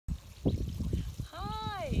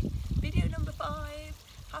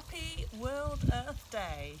Happy World Earth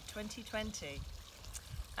Day 2020.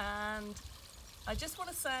 And I just want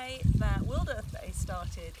to say that World Earth Day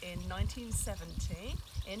started in 1970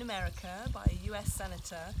 in America by a US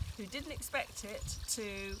senator who didn't expect it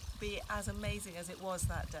to be as amazing as it was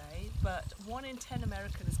that day, but 1 in 10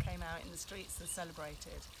 Americans came out in the streets and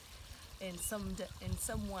celebrated in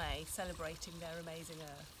some way, celebrating their amazing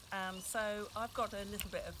Earth. And so I've got a little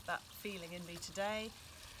bit of that feeling in me today,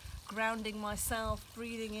 grounding myself,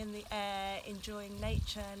 breathing in the air, enjoying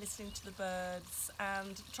nature, listening to the birds,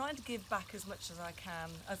 and trying to give back as much as I can,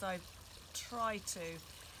 as I try to,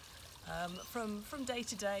 from day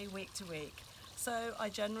to day, week to week. So I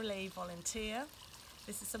generally volunteer.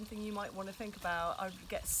 This is something you might want to think about. I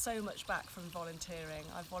get so much back from volunteering.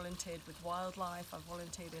 I've volunteered with wildlife, I've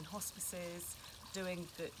volunteered in hospices, doing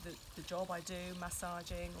the job I do,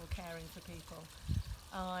 massaging or caring for people.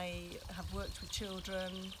 I have worked with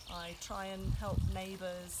children, I try and help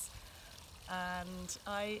neighbours, and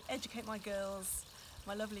I educate my girls,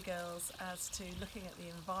 my lovely girls, as to looking at the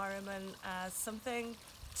environment as something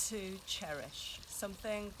to cherish,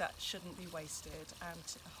 something that shouldn't be wasted, and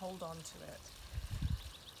to hold on to it,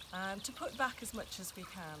 and to put back as much as we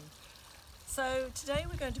can. So today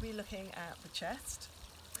we're going to be looking at the chest.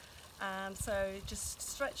 And so just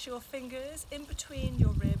stretch your fingers in between your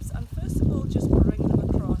ribs, and first of all just bring them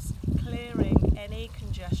across, clearing any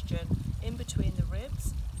congestion in between the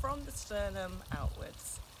ribs from the sternum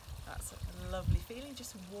outwards. That's a lovely feeling,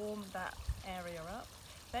 just warm that area up.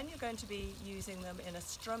 Then you're going to be using them in a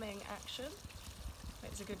strumming action.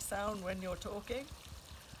 Makes a good sound when you're talking.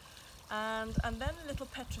 And then a little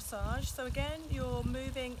petrissage. So again, you're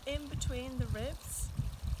moving in between the ribs,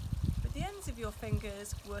 the ends of your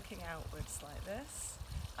fingers working outwards like this,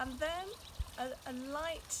 and then a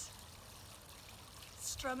light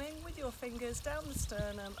strumming with your fingers down the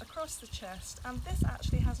sternum, across the chest, and this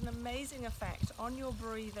actually has an amazing effect on your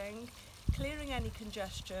breathing, clearing any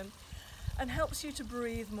congestion, and helps you to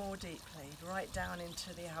breathe more deeply, right down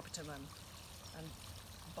into the abdomen and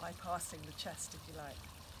bypassing the chest, if you like.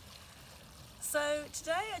 So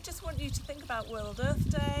today I just want you to think about World Earth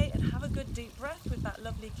Day and have a good deep breath with that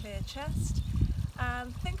lovely clear chest,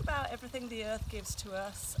 and think about everything the earth gives to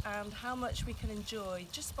us and how much we can enjoy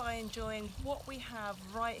just by enjoying what we have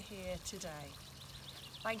right here today.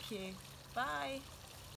 Thank you. Bye.